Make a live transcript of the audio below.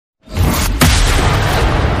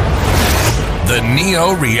The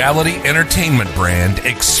Neo Reality Entertainment brand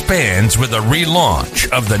expands with a relaunch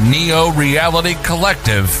of the Neo Reality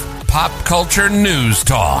Collective Pop Culture News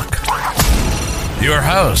Talk. Your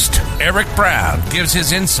host, Eric Brown, gives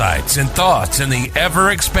his insights and thoughts in the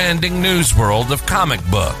ever-expanding news world of comic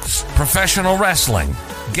books, professional wrestling,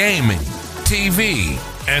 gaming, TV,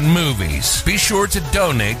 and movies. Be sure to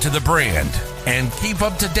donate to the brand and keep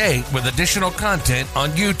up to date with additional content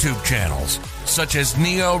on YouTube channels such as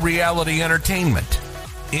Neo Reality Entertainment,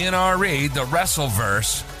 NRE The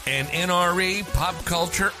Wrestleverse, and NRE Pop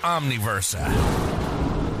Culture Omniversa.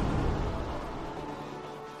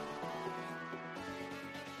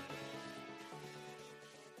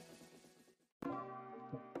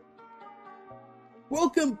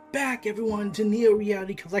 Welcome back, everyone, to Neo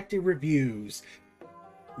Reality Collective Reviews.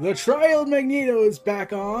 The Trial of Magneto is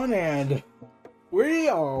back on, and we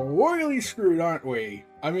are royally screwed, aren't we?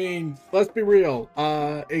 I mean, let's be real.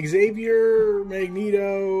 Xavier,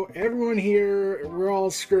 Magneto, everyone here, we're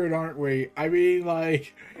all screwed, aren't we? I mean,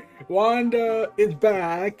 like, Wanda is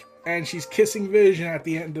back, and she's kissing Vision at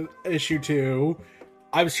the end of issue 2.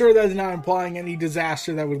 I'm sure that's not implying any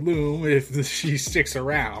disaster that would loom if she sticks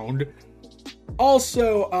around.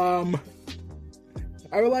 Also,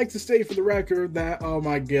 I would like to state for the record that, oh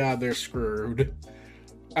my god, they're screwed.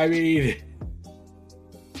 I mean,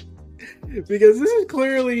 because this is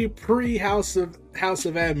clearly pre-House of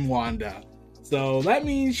M Wanda. So that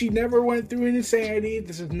means she never went through an insanity.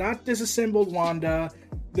 This is not disassembled Wanda.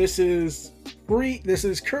 This is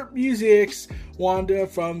Kurt Busiek's Wanda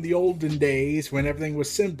from the olden days when everything was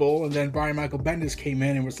simple, and then Brian Michael Bendis came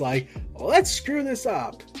in and was like, let's screw this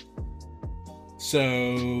up.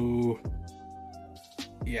 So,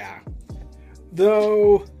 yeah.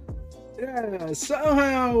 Though, yeah,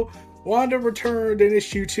 somehow Wanda returned in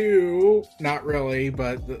issue 2. Not really,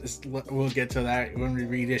 but we'll get to that when we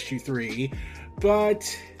read issue 3.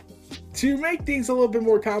 But to make things a little bit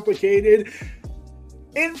more complicated,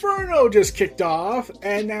 Inferno just kicked off,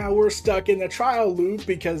 and now we're stuck in a trial loop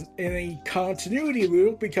in a continuity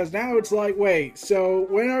loop, because now it's like, wait, so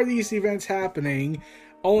when are these events happening?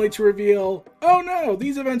 Only to reveal, oh no,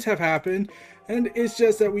 these events have happened, and it's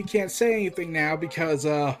just that we can't say anything now because,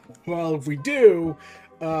 well, if we do,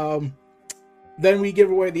 then we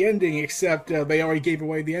give away the ending, except they already gave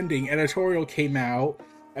away the ending. Editorial came out,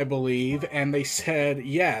 I believe, and they said,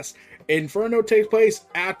 yes, Inferno takes place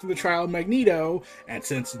after the trial of Magneto, and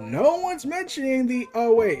since no one's mentioning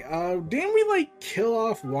didn't we, kill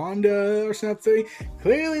off Wanda or something?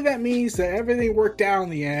 Clearly that means that everything worked out in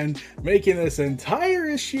the end, making this entire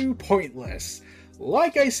issue pointless.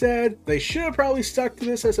 Like I said, they should have probably stuck to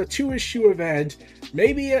this as a 2-issue event.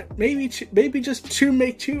 Maybe just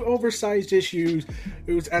make 2 oversized issues.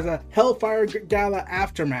 It was as a Hellfire Gala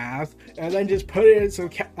aftermath, and then just put it as a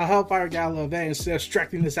Hellfire Gala event instead of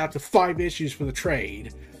stretching this out to 5 issues for the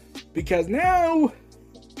trade. Because we're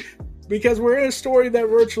in a story that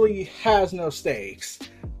virtually has no stakes.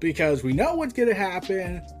 Because we know what's gonna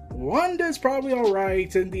happen. Wanda's probably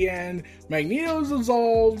alright in the end. Magneto's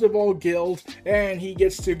absolved of all guilt, and he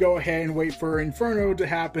gets to go ahead and wait for Inferno to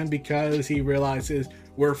happen because he realizes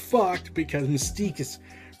we're fucked because Mystique is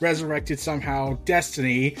resurrected somehow.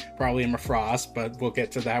 Destiny, probably Emma Frost, but we'll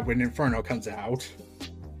get to that when Inferno comes out.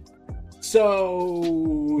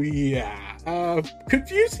 So, yeah.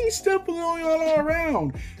 Confusing stuff going on all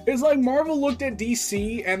around. It's like Marvel looked at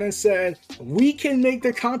DC and then said, we can make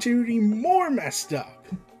the continuity more messed up.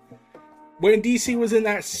 When DC was in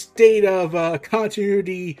that state of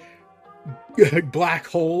continuity black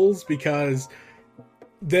holes because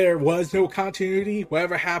there was no continuity.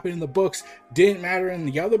 Whatever happened in the books didn't matter in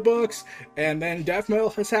the other books. And then Death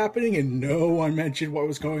Metal was happening and no one mentioned what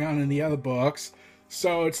was going on in the other books.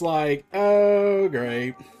 So it's like, oh,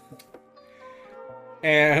 great.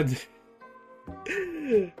 And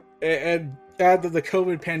after the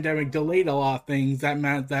COVID pandemic delayed a lot of things, that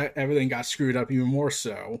meant that everything got screwed up even more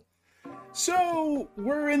so. So,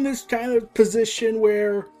 we're in this kind of position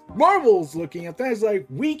where Marvel's looking at that as like,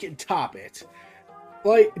 we can top it.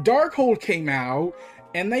 Like, Darkhold came out,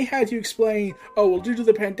 and they had to explain, oh, well, due to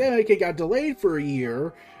the pandemic, it got delayed for a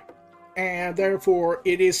year, and therefore,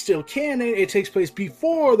 it is still canon. It takes place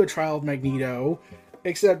before the trial of Magneto,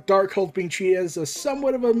 except Darkhold being treated as a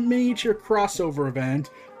somewhat of a miniature crossover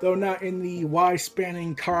event, though not in the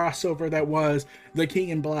wide-spanning crossover that was The King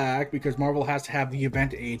in Black, because Marvel has to have the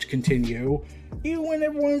event age continue, even when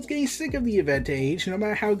everyone's getting sick of the event age, no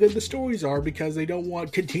matter how good the stories are, because they don't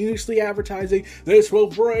want continuously advertising, this will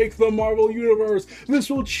break the Marvel Universe, this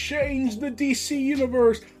will change the DC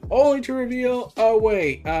Universe, only to reveal, oh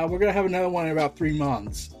wait, we're gonna have another one in about 3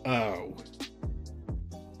 months.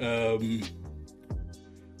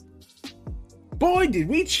 boy, did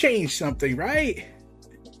we change something, right?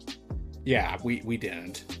 Yeah, we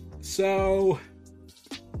didn't. So,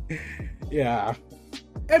 yeah.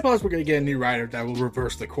 And plus, we're going to get a new writer that will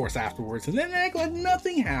reverse the course afterwards and then act like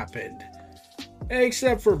nothing happened.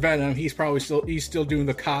 Except for Venom, he's still doing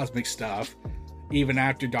the cosmic stuff, even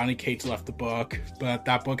after Donny Cates left the book, but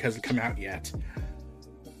that book hasn't come out yet.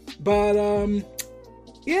 But,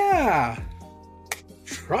 yeah.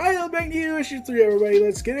 Trial of Magneto issue 3, everybody.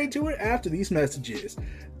 Let's get into it after these messages.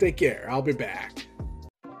 Take care. I'll be back.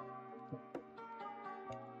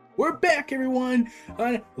 We're back, everyone.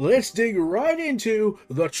 Let's dig right into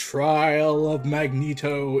the Trial of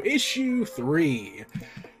Magneto issue 3.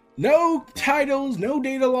 No titles, no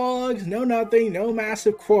data logs, no nothing, no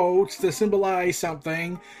massive quotes to symbolize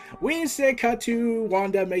something. We instead cut to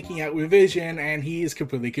Wanda making out with Vision, and he is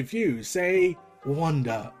completely confused. Say,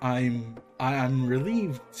 Wanda, I'm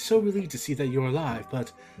relieved, so relieved to see that you're alive,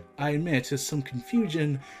 but I admit to some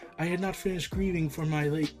confusion. I had not finished grieving for my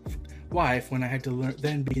late wife when I had to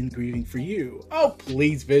then begin grieving for you. Oh,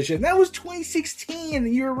 please, Vision. That was 2016,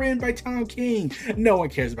 and you were written by Tom King. No one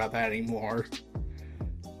cares about that anymore.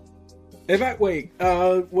 In fact, wait,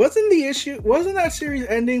 wasn't that series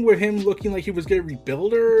ending with him looking like he was gonna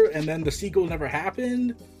rebuild her, and then the sequel never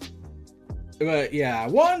happened? But yeah,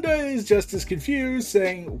 Wanda is just as confused,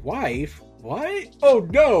 saying, wife? What? Oh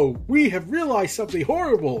no, we have realized something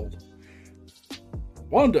horrible!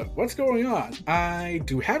 Wanda, what's going on?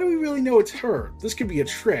 How do we really know it's her? This could be a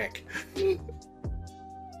trick.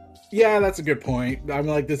 Yeah, that's a good point. I'm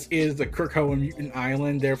like, this is the Krakoa mutant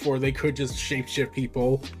island, therefore they could just shapeshift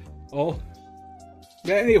people. Oh,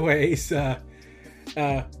 but anyways, Tony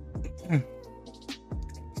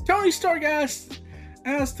Stark asked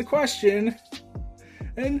the question,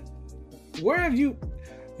 and where have you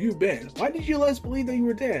been? Why did you let us believe that you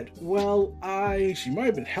were dead? Well, she might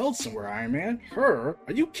have been held somewhere, Iron Man. Her?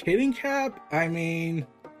 Are you kidding, Cap? I mean,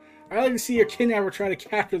 I'd like to see a kidnapper try to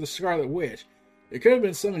capture the Scarlet Witch. It could have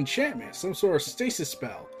been some enchantment, some sort of stasis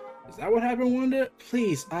spell. Is that what happened, Wanda?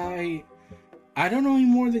 Please, I don't know any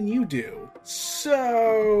more than you do.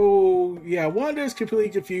 So, yeah, Wanda's completely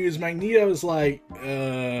confused. Magneto's like,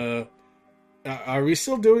 are we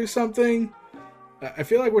still doing something? I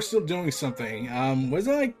feel like we're still doing something.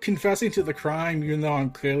 Wasn't I confessing to the crime even though I'm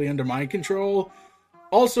clearly under mind control?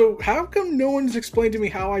 Also, how come no one's explained to me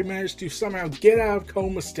how I managed to somehow get out of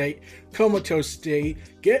comatose state,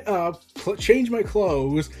 get up, change my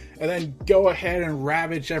clothes, and then go ahead and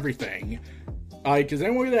ravage everything? Is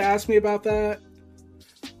anyone going to ask me about that?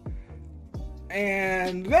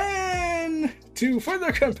 And then, to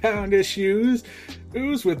further compound issues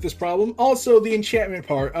with this problem, also the enchantment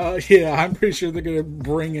part. Yeah, I'm pretty sure they're going to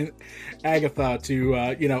bring in Agatha to,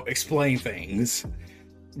 explain things.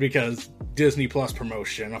 Because Disney Plus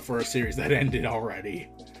promotion for a series that ended already.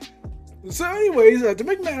 So anyways, to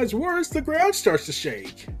make matters worse, the ground starts to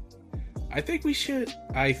shake. I think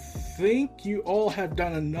you all have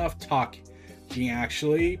done enough talking,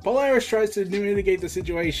 actually. Polaris tries to mitigate the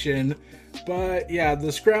situation, but yeah,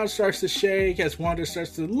 the ground starts to shake as Wanda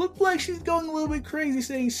starts to look like she's going a little bit crazy,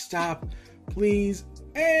 saying, "Stop, please."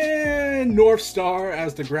 And North Star,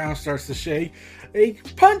 as the ground starts to shake,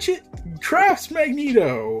 crafts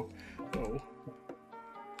Magneto. Oh.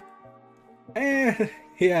 And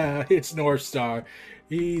yeah, it's North Star.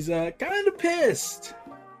 He's kind of pissed.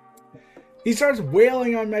 He starts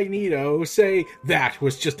wailing on Magneto, say, "That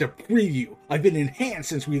was just a preview. I've been enhanced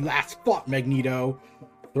since we last fought, Magneto.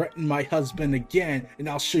 Threaten my husband again, and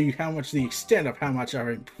I'll show you the extent of how much I've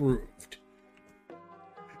improved."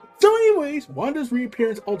 So anyways, Wanda's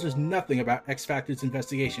reappearance alters nothing about X-Factor's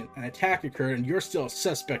investigation. An attack occurred, and you're still a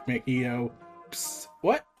suspect, Magneto. Psst,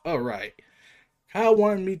 what? Oh, right. Kyle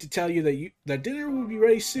wanted me to tell you that dinner will be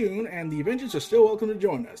ready soon, and the Avengers are still welcome to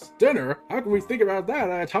join us. Dinner? How can we think about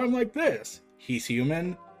that at a time like this? He's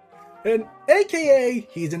human. And AKA,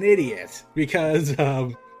 he's an idiot. Because,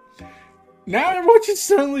 now everyone should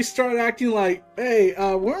suddenly start acting like, hey,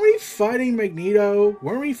 weren't we fighting Magneto?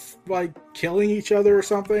 Weren't we, killing each other or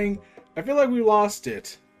something? I feel like we lost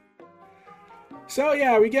it. So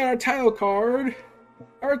yeah, we get our title card.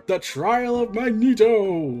 The Trial of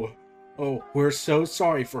Magneto. Oh, we're so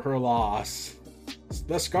sorry for her loss.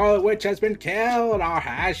 The Scarlet Witch has been killed, or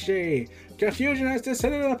has she? Confusion has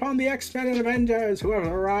descended upon the X-Men and Avengers, who have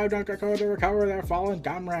arrived on Krakoa to recover their fallen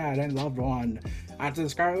comrade and loved one. After the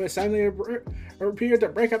Scarlet Witch suddenly appeared to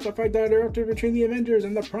break up the fight that erupted between the Avengers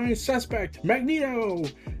and the prime suspect, Magneto.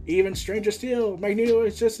 Even stranger still, Magneto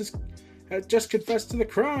has just confessed to the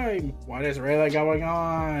crime. What is really going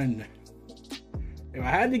on? If I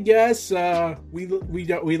had to guess, we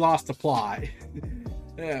lost the plot.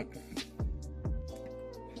 Yeah.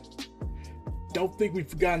 don't think we've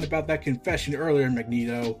forgotten about that confession earlier,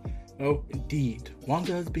 Magneto. Oh, indeed.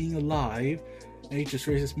 Wanda being alive, and it just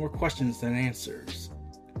raises more questions than answers.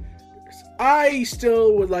 I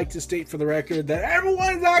still would like to state for the record that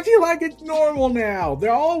everyone's acting like it's normal now.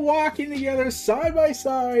 They're all walking together side by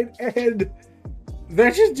side, and they're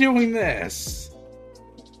just doing this.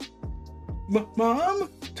 Mom?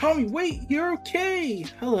 Tommy, wait, you're okay.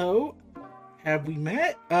 Hello. Have we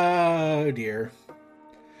met? Oh dear.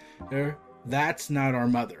 That's not our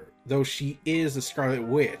mother, though she is the Scarlet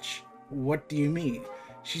Witch. What do you mean?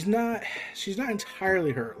 She's not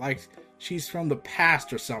entirely her, like she's from the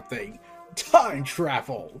past or something. Time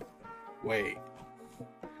travel. Wait.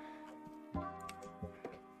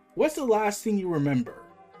 What's the last thing you remember?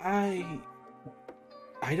 I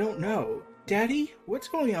don't know. Daddy, what's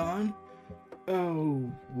going on? Oh,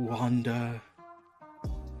 Wanda.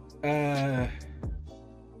 Oh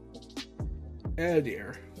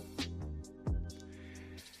dear.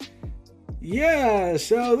 Yeah,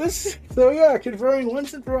 confirming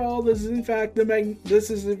once and for all, this is in fact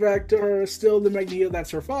still the Magneto that's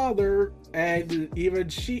her father, and even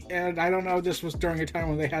she, and I don't know, this was during a time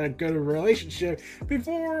when they had a good relationship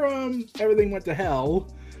before everything went to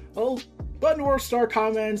hell. Oh, but Northstar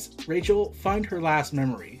comments, Rachel, find her last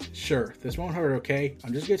memory. Sure, this won't hurt, okay?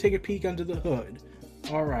 I'm just gonna take a peek under the hood.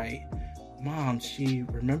 Alright. Mom, she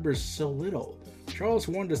remembers so little. Charles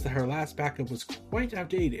warned us that her last backup was quite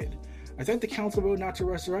outdated. I thought the council voted not to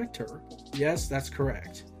resurrect her. Yes, that's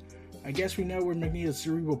correct. I guess we know where Magneto's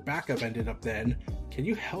cerebral backup ended up then. Can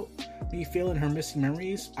you help me fill in her missing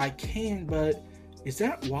memories? I can, but is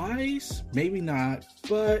that wise? Maybe not,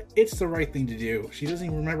 but it's the right thing to do. She doesn't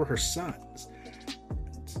even remember her sons.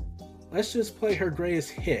 Let's just play her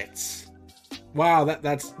greatest hits. Wow,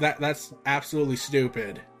 that's absolutely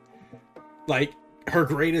stupid. Like, her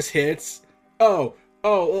greatest hits? Oh,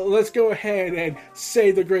 let's go ahead and say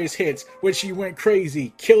the greatest hits when she went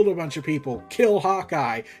crazy, killed a bunch of people, killed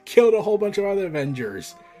Hawkeye, killed a whole bunch of other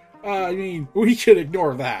Avengers. I mean, we could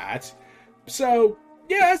ignore that. So,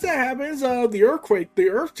 yeah, as that happens, the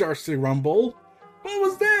Earth starts to rumble. What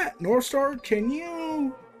was that? Northstar, can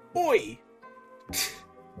you... Oi!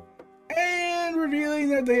 And revealing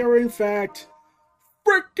that they are in fact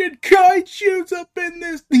frickin' kaijus up in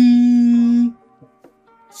this thing.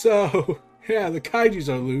 So... yeah, the kaijus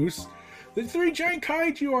are loose. The 3 giant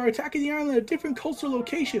kaiju are attacking the island at different coastal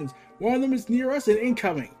locations. One of them is near us and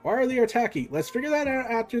incoming. Why are they attacking? Let's figure that out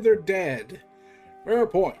after they're dead. Fair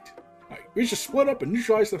point. Right, we should split up and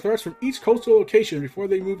neutralize the threats from each coastal location before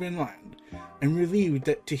they move inland. I'm relieved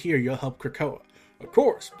to hear you'll help Krakoa. Of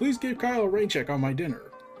course, please give Kyle a rain check on my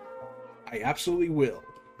dinner. I absolutely will.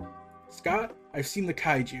 Scott, I've seen the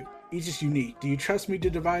kaiju. Each is unique. Do you trust me to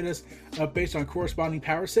divide us up based on corresponding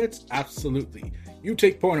power sets? Absolutely. You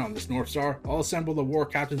take point on this, Northstar. I'll assemble the war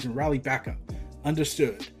captains and rally backup.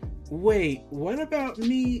 Understood. Wait, what about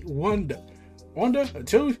me, Wanda? Wanda,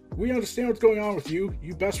 until we understand what's going on with you,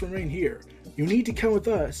 you best remain here. You need to come with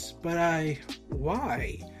us, but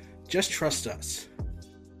why? Just trust us.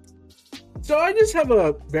 So I just have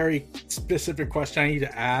a very specific question I need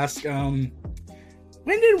to ask. When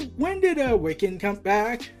did Wiccan come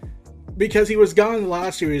back? Because he was gone the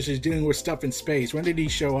last series, he's dealing with stuff in space. When did he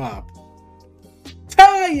show up?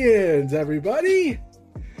 Tie-ins, everybody!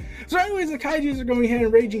 So anyways, the kaijus are going ahead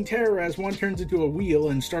and raging terror as one turns into a wheel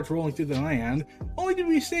and starts rolling through the land, only to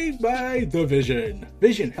be saved by the Vision.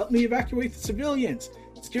 Vision, help me evacuate the civilians.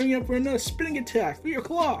 It's gearing up for another spinning attack. 3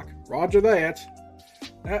 o'clock. Roger that.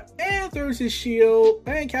 And throws his shield,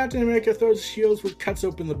 and Captain America throws his shields, which cuts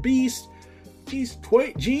open the beast.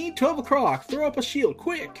 Gene, 12 o'clock. Throw up a shield,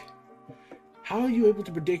 quick. How are you able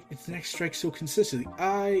to predict its next strike so consistently?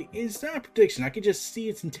 It's not a prediction. I can just see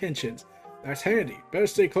its intentions. That's handy. Better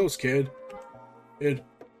stay close, kid. And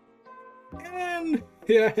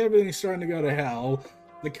yeah, everything's starting to go to hell.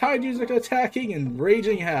 The kaijus are attacking and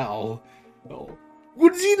raging hell. Oh.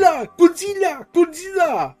 Godzilla!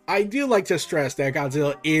 I do like to stress that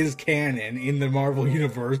Godzilla is canon in the Marvel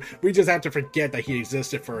Universe. We just have to forget that he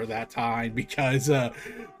existed for that time because,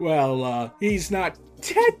 he's not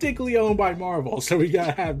technically owned by Marvel, so we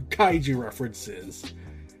gotta have kaiju references.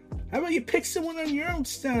 How about you pick someone on your own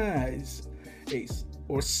size? Ace.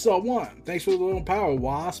 Or someone. Thanks for the little power,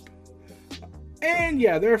 Wasp. And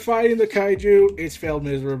yeah, they're fighting the kaiju. It's failed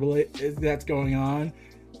miserably. That's going on.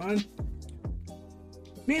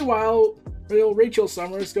 Meanwhile, Rachel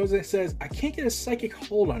Summers goes and says, I can't get a psychic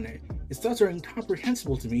hold on it. Its thoughts are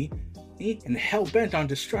incomprehensible to me and hell-bent on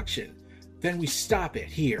destruction. Then we stop it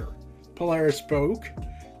here. Polaris spoke.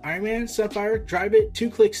 Iron Man, Sunfire, drive it 2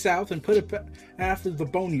 clicks south and put it after the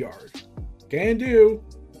boneyard. Can do.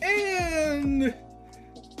 And then,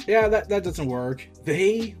 yeah, that doesn't work.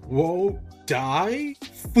 They won't die?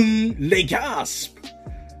 Les gasp!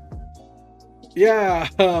 Yeah,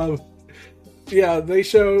 they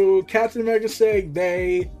show Captain America saying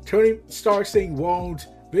they, Tony Stark saying won't,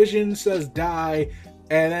 Vision says die,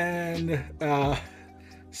 and then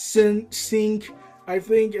Synch, I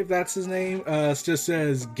think, if that's his name, just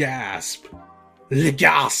says gasp. Le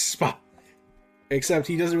gasp! Except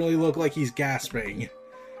he doesn't really look like he's gasping.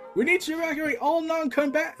 We need to evacuate all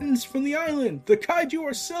non-combatants from the island. The kaiju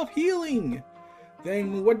are self-healing.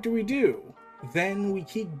 Then what do? Then we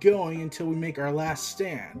keep going until we make our last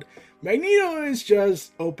stand. Magneto is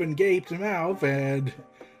just open-gaped mouth and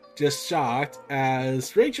just shocked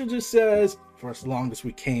as Rachel just says, for as long as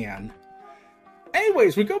we can.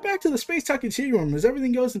 Anyways, we go back to the space-time continuum as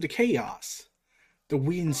everything goes into chaos. The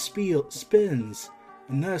wind spins.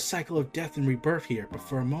 Another cycle of death and rebirth here, but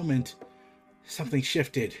for a moment, something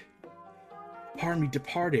shifted. Part of me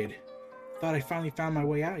departed. Thought I finally found my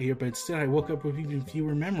way out here, but instead I woke up with even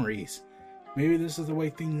fewer memories. Maybe this is the way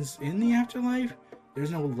things in the afterlife?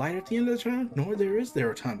 There's no light at the end of the tunnel, nor is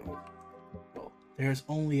there a tunnel. Well, there's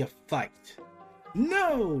only a fight.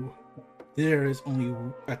 No! There is only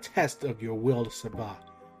a test of your will to survive.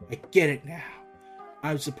 I get it now.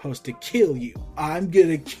 I'm supposed to kill you. I'm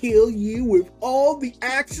gonna kill you with all the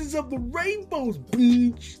axes of the rainbows,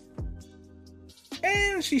 bitch!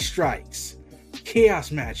 And she strikes. Chaos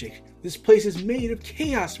magic. This place is made of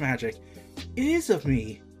chaos magic. It is of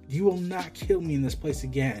me. You will not kill me in this place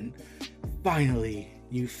again. Finally,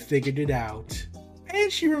 you figured it out.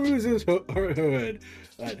 And she removes her hood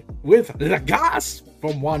with the gasp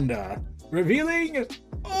from Wanda, revealing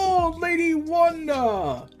Old Lady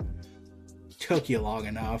Wanda. Took you long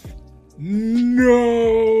enough. No.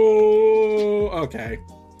 Okay.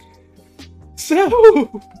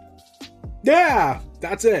 So, yeah,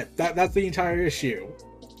 that's it. That's the entire issue.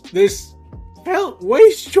 This felt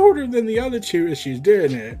way shorter than the other two issues,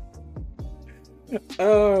 didn't it?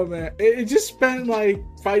 Oh man, it just spent like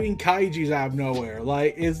fighting kaijus out of nowhere.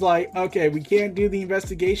 Like, it's like, okay, we can't do the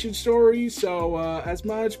investigation story so as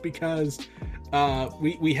much because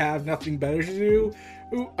we have nothing better to do.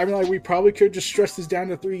 I mean, like, we probably could just stress this down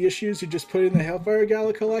to 3 issues and just put it in the Hellfire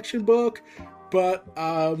Gala collection book, but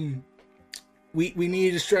we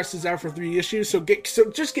need to stress this out for 3 issues. So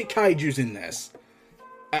just get kaijus in this.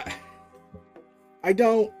 I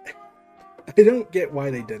don't get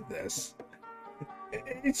why they did this.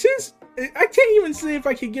 It's just, I can't even see if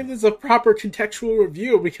I could give this a proper contextual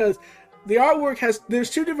review because the artwork there's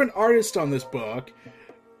 2 different artists on this book,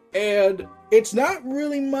 and it's not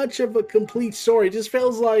really much of a complete story. It just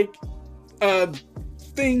feels like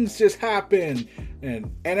things just happen, and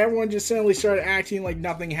everyone just suddenly started acting like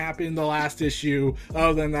nothing happened in the last issue,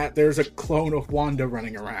 other than that there's a clone of Wanda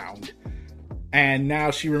running around. And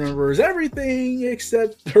now she remembers everything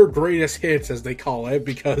except her greatest hits, as they call it,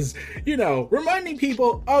 because, you know, reminding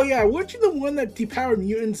people, oh yeah, weren't you the one that depowered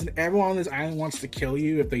mutants and everyone on this island wants to kill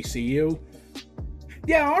you if they see you?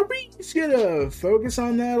 Yeah, are we just gonna focus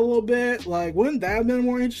on that a little bit? Like, wouldn't that have been a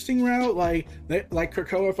more interesting route? Like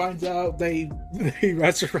Krakoa finds out they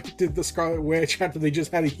resurrected the Scarlet Witch after they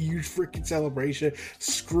just had a huge freaking celebration,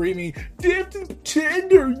 screaming, "Death to the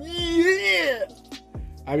Pretender, yeah!"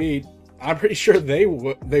 I mean, I'm pretty sure they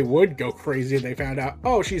would go crazy if they found out,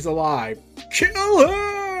 oh, she's alive. Kill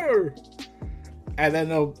her! And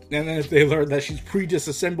then if they learn that she's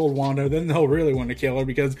pre-disassembled Wanda, then they'll really want to kill her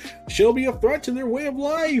because she'll be a threat to their way of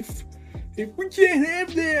life. We can't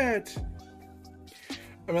have that.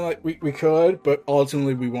 I mean, like, we could, but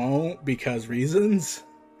ultimately we won't because reasons.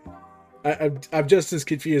 I'm just as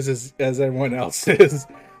confused as everyone else is.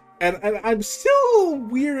 And I'm still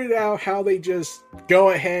weirded out how they just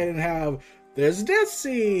go ahead and have this death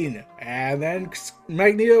scene. And then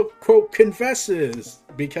Magneto, quote, confesses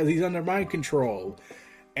because he's under mind control.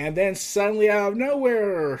 And then suddenly out of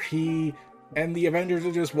nowhere, he and the Avengers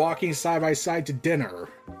are just walking side by side to dinner.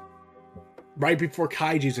 Right before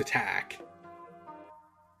Kaiju's attack.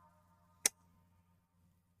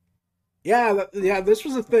 Yeah, this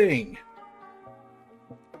was a thing.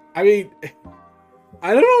 I mean,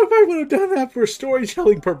 I don't know if I would have done that for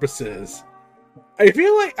storytelling purposes. I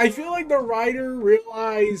feel like the writer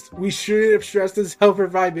realized we shouldn't have stressed this out for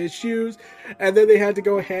 5 issues, and then they had to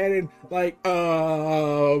go ahead and like,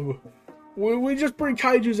 we just bring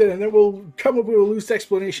kaijus in, and then we'll come up with a loose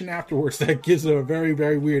explanation afterwards that gives a very,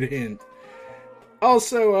 very weird hint.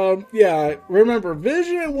 Also, yeah, remember,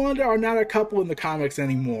 Vision and Wanda are not a couple in the comics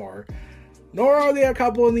anymore. Nor are they a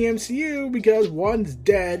couple in the MCU because one's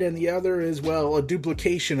dead and the other is, well, a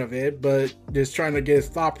duplication of it, but just trying to get his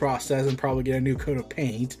thought process and probably get a new coat of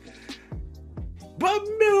paint. But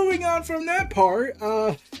moving on from that part,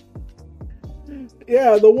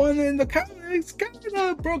 yeah, the one in the comics kind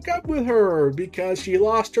of broke up with her because she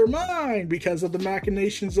lost her mind because of the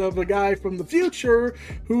machinations of a guy from the future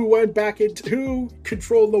who went back into, who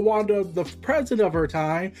controlled the Wanda, the present of her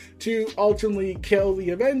time, to ultimately kill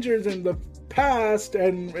the Avengers in the past,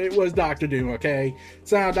 and it was Doctor Doom, okay?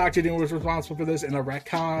 So Doctor Doom was responsible for this in a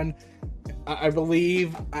retcon, I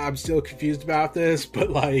believe. I'm still confused about this,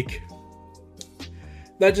 but like,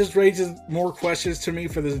 that just raises more questions to me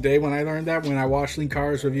for this day when I learned that when I watched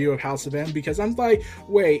Linkar's review of House of M, because I'm like,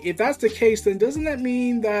 wait, if that's the case, then doesn't that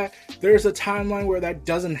mean that there's a timeline where that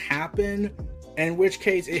doesn't happen? In which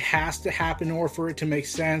case it has to happen in order for it to make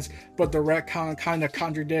sense, but the retcon kind of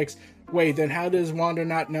contradicts. Wait, then how does Wanda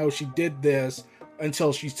not know she did this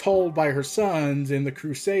until she's told by her sons in the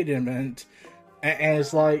Crusade event? And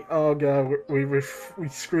it's like, oh god, we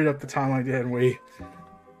screwed up the timeline, didn't we?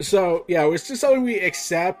 So, yeah, it's just something we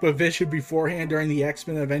accept, but Vision beforehand during the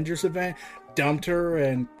X-Men Avengers event dumped her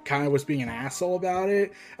and kind of was being an asshole about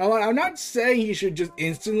it. I'm not saying he should just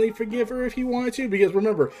instantly forgive her if he wanted to, because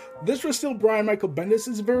remember, this was still Brian Michael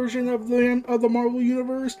Bendis' version of the Marvel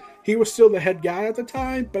Universe. He was still the head guy at the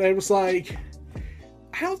time, but I was like,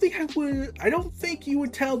 I don't think you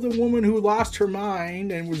would tell the woman who lost her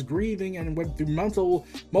mind and was grieving and went through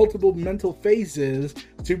multiple mental phases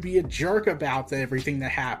to be a jerk about everything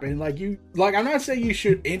that happened. Like, I'm not saying you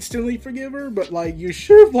should instantly forgive her, but like, you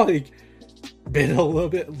should have like been a little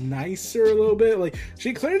bit nicer, a little bit. Like,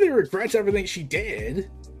 she clearly regrets everything she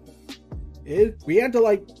did. We had to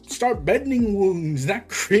like start bending wounds, not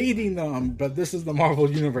creating them. But this is the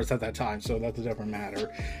Marvel Universe at that time, so that's a different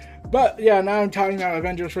matter. But yeah, now I'm talking about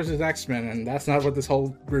Avengers vs. X-Men, and that's not what this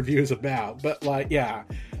whole review is about. But like, yeah,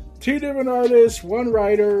 2 different artists, 1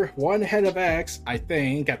 writer, 1 head of X, I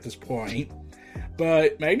think, at this point.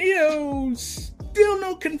 But Magneto, still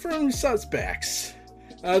no confirmed suspects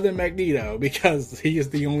other than Magneto, because he is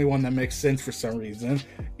the only one that makes sense for some reason,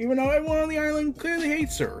 even though everyone on the island clearly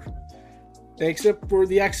hates her. Except for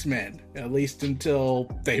the X-Men, at least until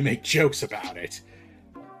they make jokes about it.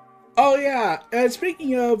 Oh yeah, and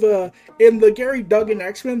speaking of, in the Gary Duggan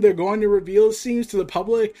X-Men, they're going to reveal, it seems, to the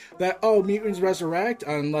public that, oh, mutants resurrect,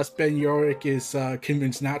 unless Ben Urich is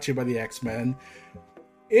convinced not to by the X-Men.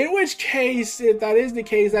 In which case, if that is the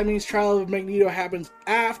case, that means Trial of Magneto happens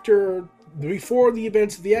before the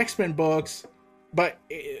events of the X-Men books, but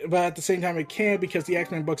at the same time it can't, because the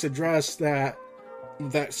X-Men books address that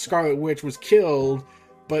Scarlet Witch was killed,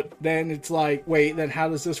 but then it's like, wait, then how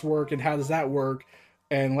does this work, and how does that work?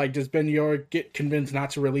 And like, does Ben Urich get convinced not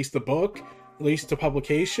to release the book, release to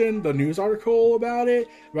publication, the news article about it,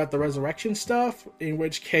 about the resurrection stuff? In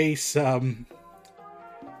which case, won't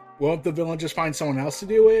the villain just find someone else to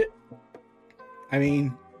do it? I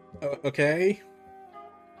mean, okay.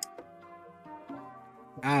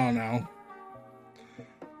 I don't know.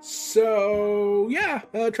 So, yeah,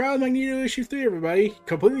 Trial of Magneto issue 3, everybody.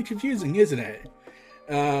 Completely confusing, isn't it?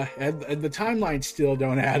 And the timelines still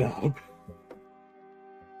don't add up.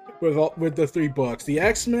 With the 3 books. The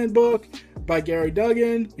X-Men book by Gary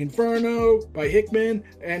Duggan, Inferno by Hickman,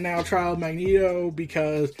 and now Trial of Magneto,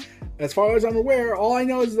 because as far as I'm aware, all I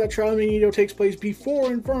know is that Trial of Magneto takes place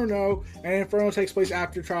before Inferno, and Inferno takes place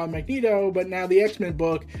after Trial of Magneto, but now the X-Men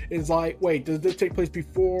book is like, wait, does this take place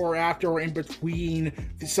before or after or in between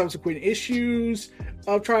the subsequent issues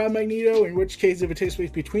of Trial of Magneto? In which case, if it takes place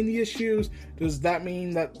between the issues, does that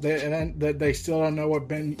mean that they still don't know what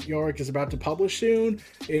Ben Urich is about to publish soon?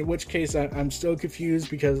 In which case, I'm still confused,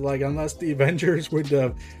 because like, unless the Avengers would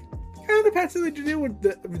kind of had something to do with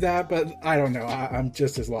that, but I don't know. I'm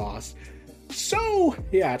just as lost. So,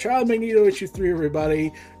 yeah, Trial of Magneto issue 3,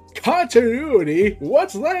 everybody. Continuity?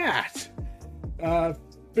 What's that?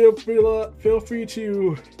 Feel free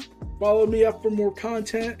to follow me up for more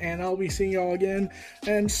content, and I'll be seeing y'all again.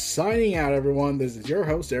 And signing out, everyone. This is your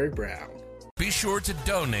host, Eric Brown. Be sure to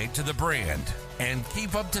donate to the brand and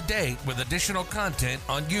keep up to date with additional content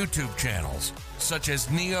on YouTube channels such as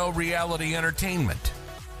Neo Reality Entertainment,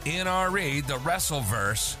 NRE The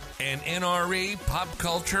Wrestleverse, and NRE Pop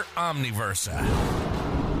Culture Omniversa.